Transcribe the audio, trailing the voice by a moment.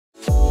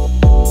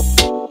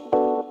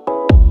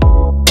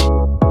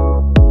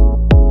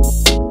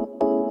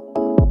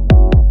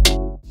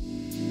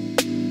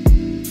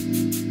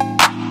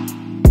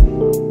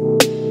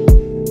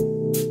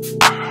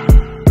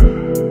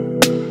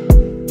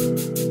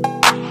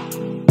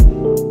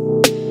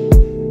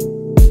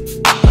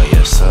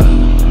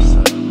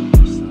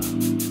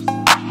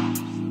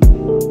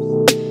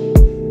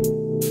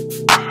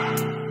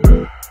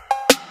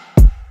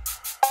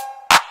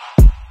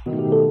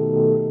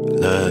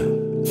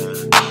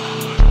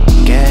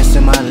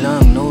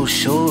New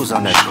shoes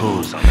on the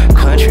cruise.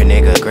 Country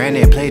nigga,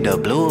 granny played the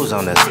blues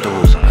on the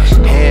stools.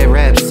 Head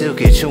wrap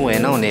silky,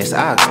 chewing on this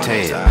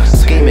oxtail.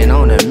 Scheming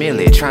on the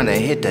millie, trying to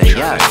hit the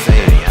yacht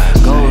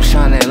sail. Gold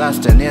shining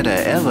lobster near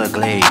the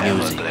Everglade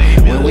music.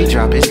 When we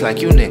drop, it's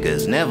like you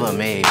niggas never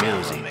made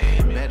music.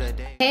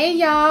 Hey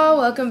y'all,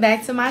 welcome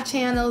back to my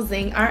channel,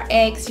 Zing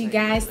RX. You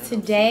guys,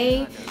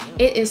 today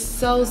it is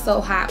so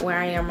hot where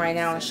I am right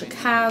now in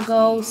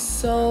Chicago.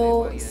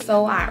 So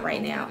hot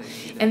right now.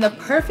 And the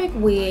perfect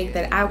wig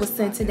that I was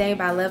sent today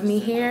by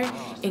LUVME Hair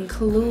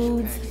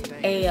includes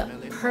a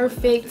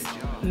perfect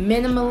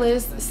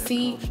minimalist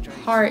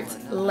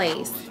C-part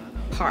lace.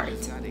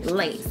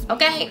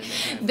 Okay,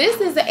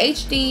 this is the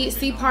HD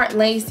C-part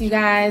lace, you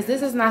guys.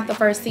 This is not the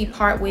first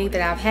C-part wig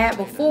that I've had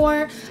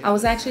before. I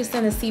was actually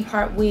sent a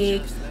C-part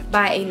wig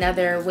by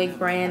another wig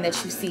brand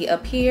that you see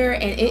up here,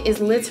 and it is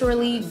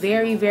literally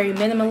very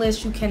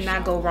minimalist. You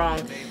cannot go wrong.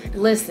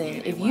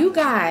 Listen, if you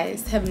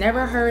guys have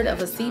never heard of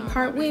a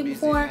C-part wig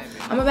before,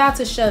 I'm about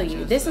to show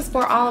you. This is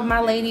for all of my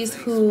ladies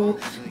who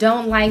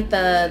don't like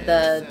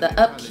the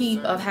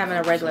upkeep of having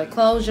a regular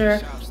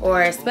closure,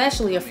 or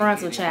especially a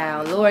frontal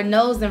child. Lord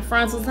knows them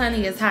frontals,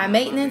 honey, is high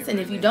maintenance, and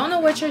if you don't know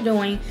what you're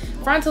doing,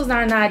 frontals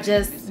are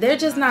they're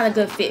just not a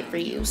good fit for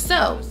you.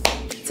 So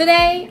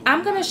today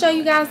I'm gonna show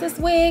you guys this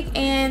wig,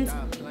 and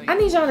I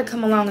need y'all to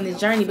come along on this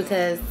journey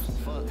because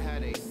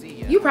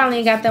you probably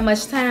ain't got that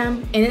much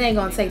time, and it ain't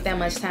gonna take that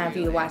much time for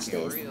you to watch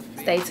this.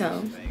 Stay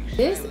tuned.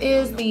 This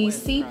is the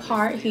C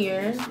part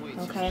here.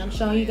 Okay, I'm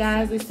showing you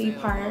guys the C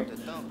part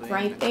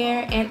right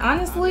there, and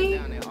honestly,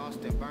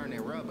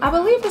 I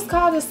believe it's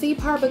called a C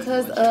part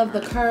because of the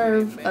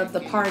curve of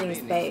the parting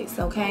space.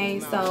 Okay,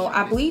 so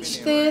I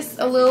bleached this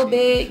a little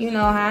bit. You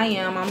know how I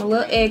am. I'm a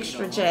little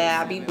extra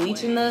child. I be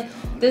bleaching the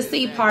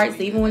C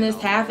parts even when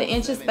it's half an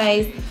inch of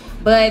space.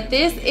 But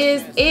this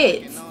is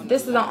it.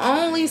 This is the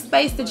only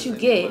space that you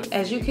get.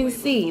 As you can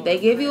see, they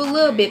give you a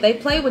little bit. They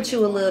play with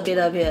you a little bit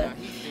up here.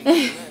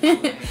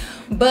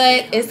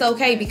 But it's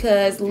okay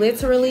because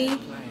literally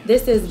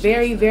this is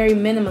very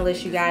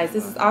minimalist, you guys.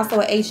 This is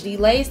also a HD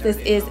lace. This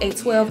is a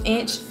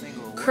 12-inch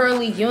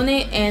curly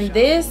unit, and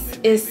this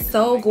is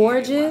so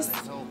gorgeous.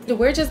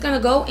 We're just gonna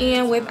go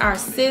in with our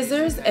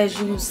scissors. As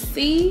you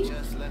see,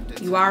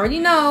 you already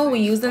know we're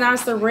using our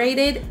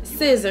serrated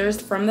scissors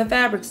from the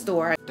fabric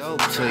store.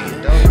 Dope to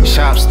you.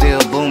 Shop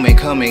still booming,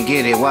 come and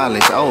get it while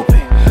it's open.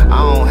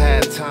 I don't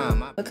have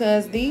time.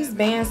 Because these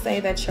bands say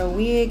that your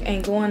wig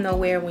ain't going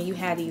nowhere when you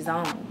have these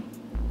on.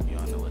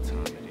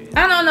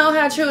 I don't know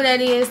how true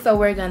that is, so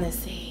we're gonna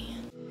see.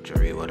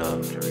 Jerry, what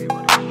up?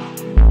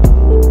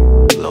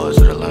 Lords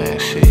of the land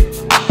shit.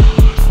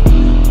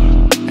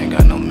 Ain't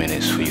got no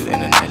minutes for you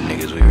internet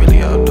niggas, we really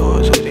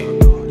outdoors with it.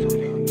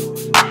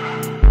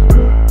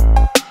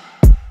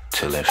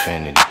 Till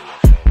infinity.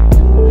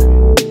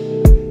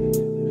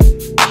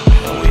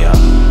 And we out.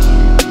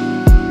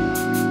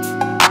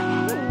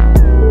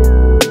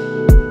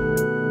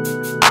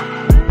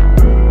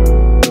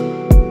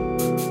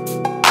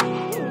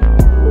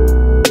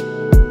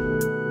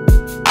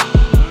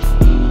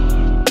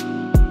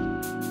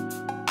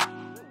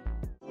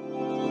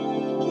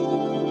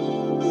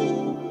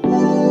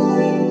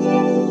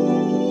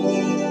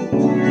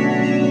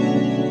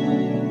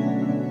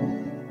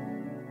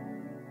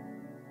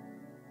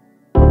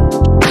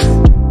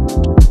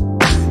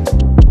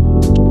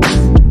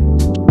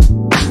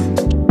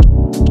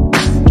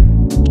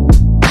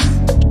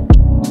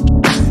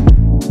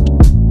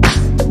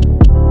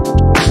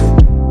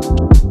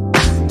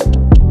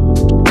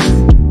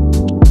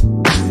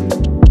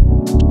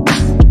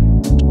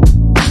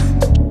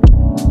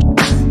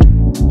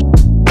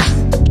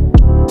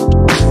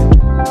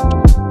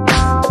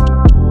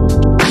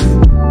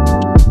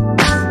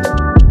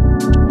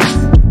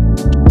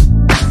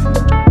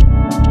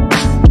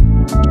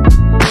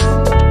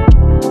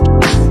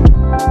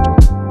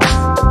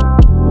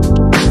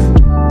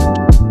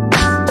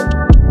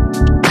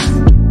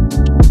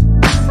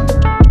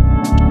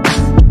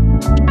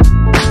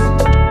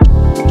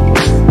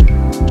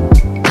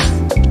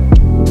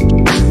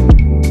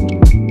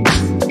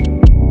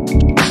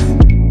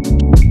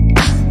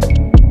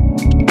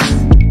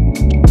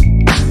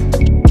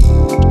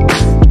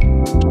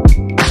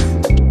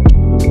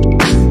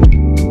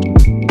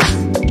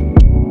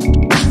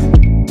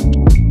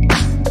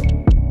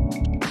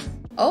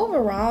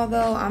 Overall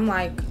though, I'm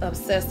like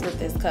obsessed with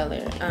this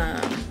color.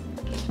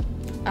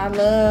 I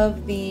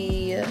love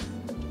the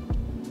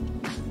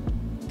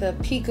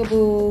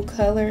peekaboo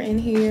color in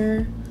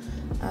here.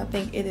 I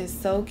think it is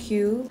so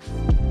cute.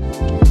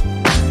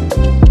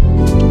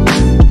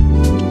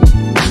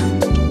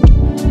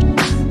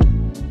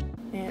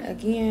 And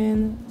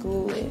again,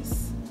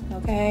 glueless.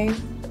 Okay,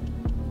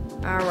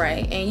 all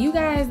right, and you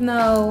guys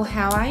know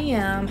how I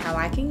am, how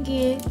I can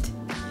get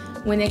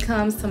when it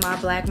comes to my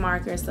black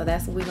marker, so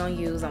that's what we're gonna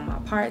use on my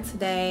part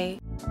today.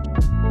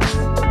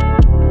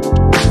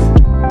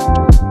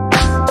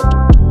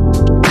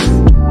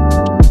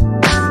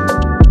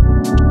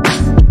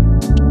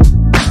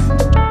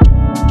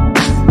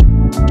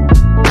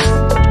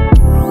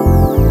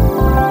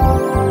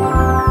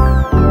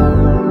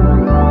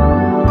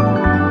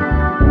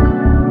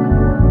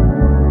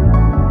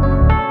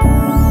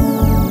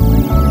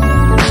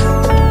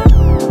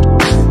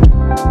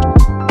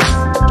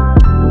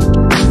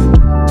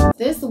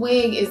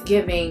 wig is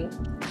giving.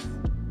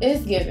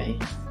 It's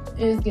giving.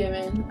 It's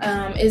giving.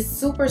 It's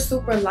super,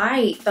 super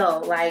light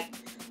though. Like,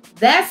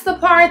 that's the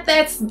part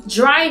that's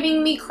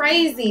driving me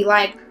crazy.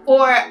 Like,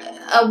 for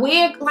a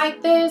wig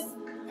like this,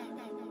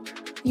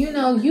 you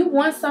know, you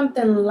want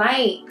something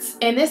light.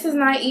 And this is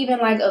not even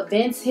like a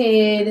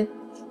vented,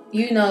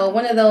 you know,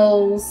 one of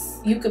those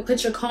you could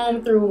put your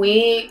comb through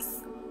wigs.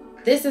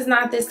 This is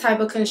not this type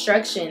of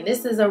construction.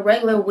 This is a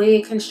regular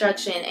wig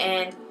construction,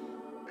 and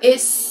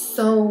it's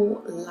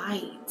so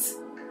light.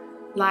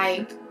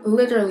 Like,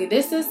 literally,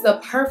 this is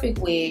the perfect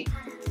wig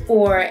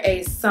for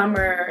a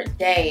summer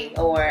day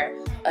or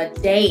a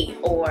date,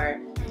 or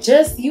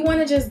just you want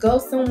to just go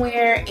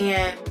somewhere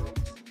and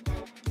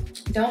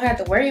don't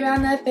have to worry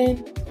about nothing.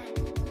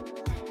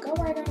 Go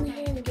right on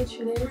ahead and get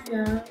you this,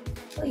 y'all.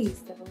 Please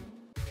do.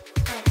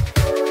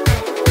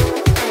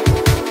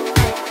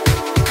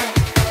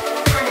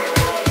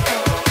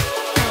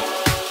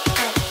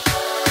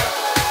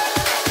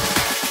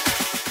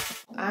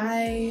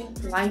 I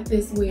like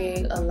this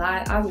wig a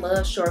lot. I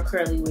love short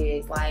curly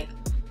wigs. Like,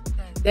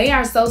 they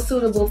are so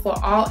suitable for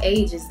all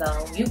ages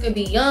though. You could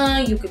be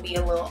young, you could be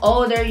a little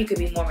older, you could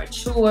be more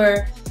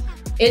mature.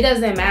 It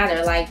doesn't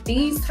matter. Like,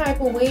 these type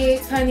of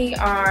wigs, honey,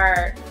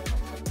 are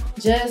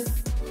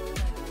just,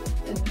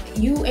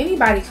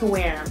 anybody can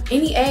wear them.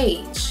 Any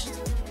age.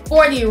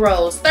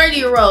 40-year-olds,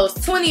 30-year-olds,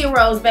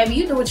 20-year-olds, baby,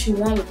 you do what you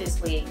want with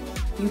this wig.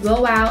 You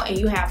go out and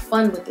you have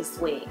fun with this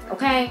wig,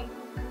 okay?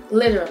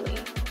 Literally.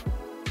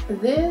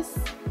 This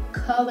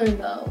color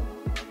though,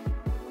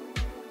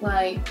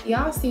 like,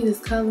 y'all see this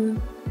color?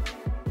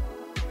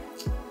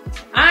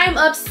 I'm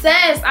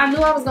obsessed. I knew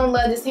I was gonna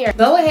love this hair.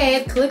 Go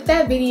ahead, click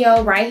that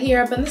video right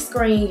here up on the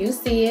screen. You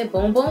see it,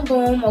 boom, boom,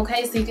 boom.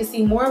 Okay, so you can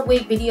see more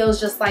wig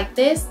videos just like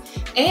this.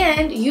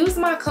 And use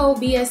my code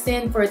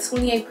BSN for a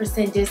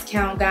 28%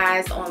 discount,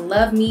 guys, on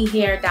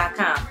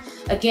LUVMEhair.com.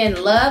 Again,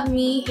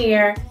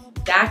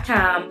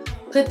 LUVMEhair.com.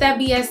 Put that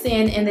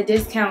BSN in the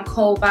discount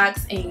code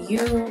box and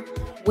you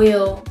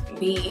will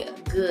be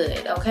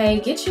good,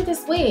 okay? Get you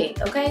this wig,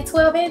 okay?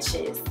 12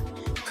 inches.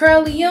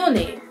 Curly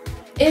unit.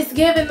 It's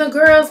giving the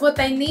girls what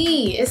they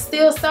need. It's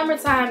still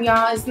summertime,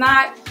 y'all. It's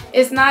not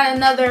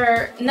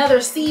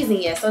another season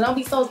yet, so don't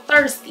be so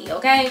thirsty,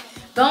 okay?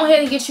 Go ahead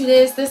and get you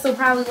this. This will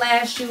probably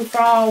last you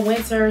fall,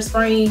 winter,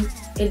 spring.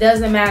 It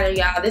doesn't matter,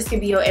 y'all. This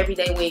could be your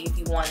everyday wig if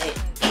you want it.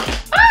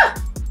 Ah!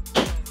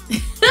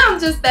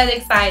 I'm just that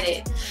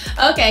excited.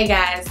 Okay,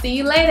 guys. See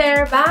you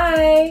later.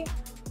 Bye.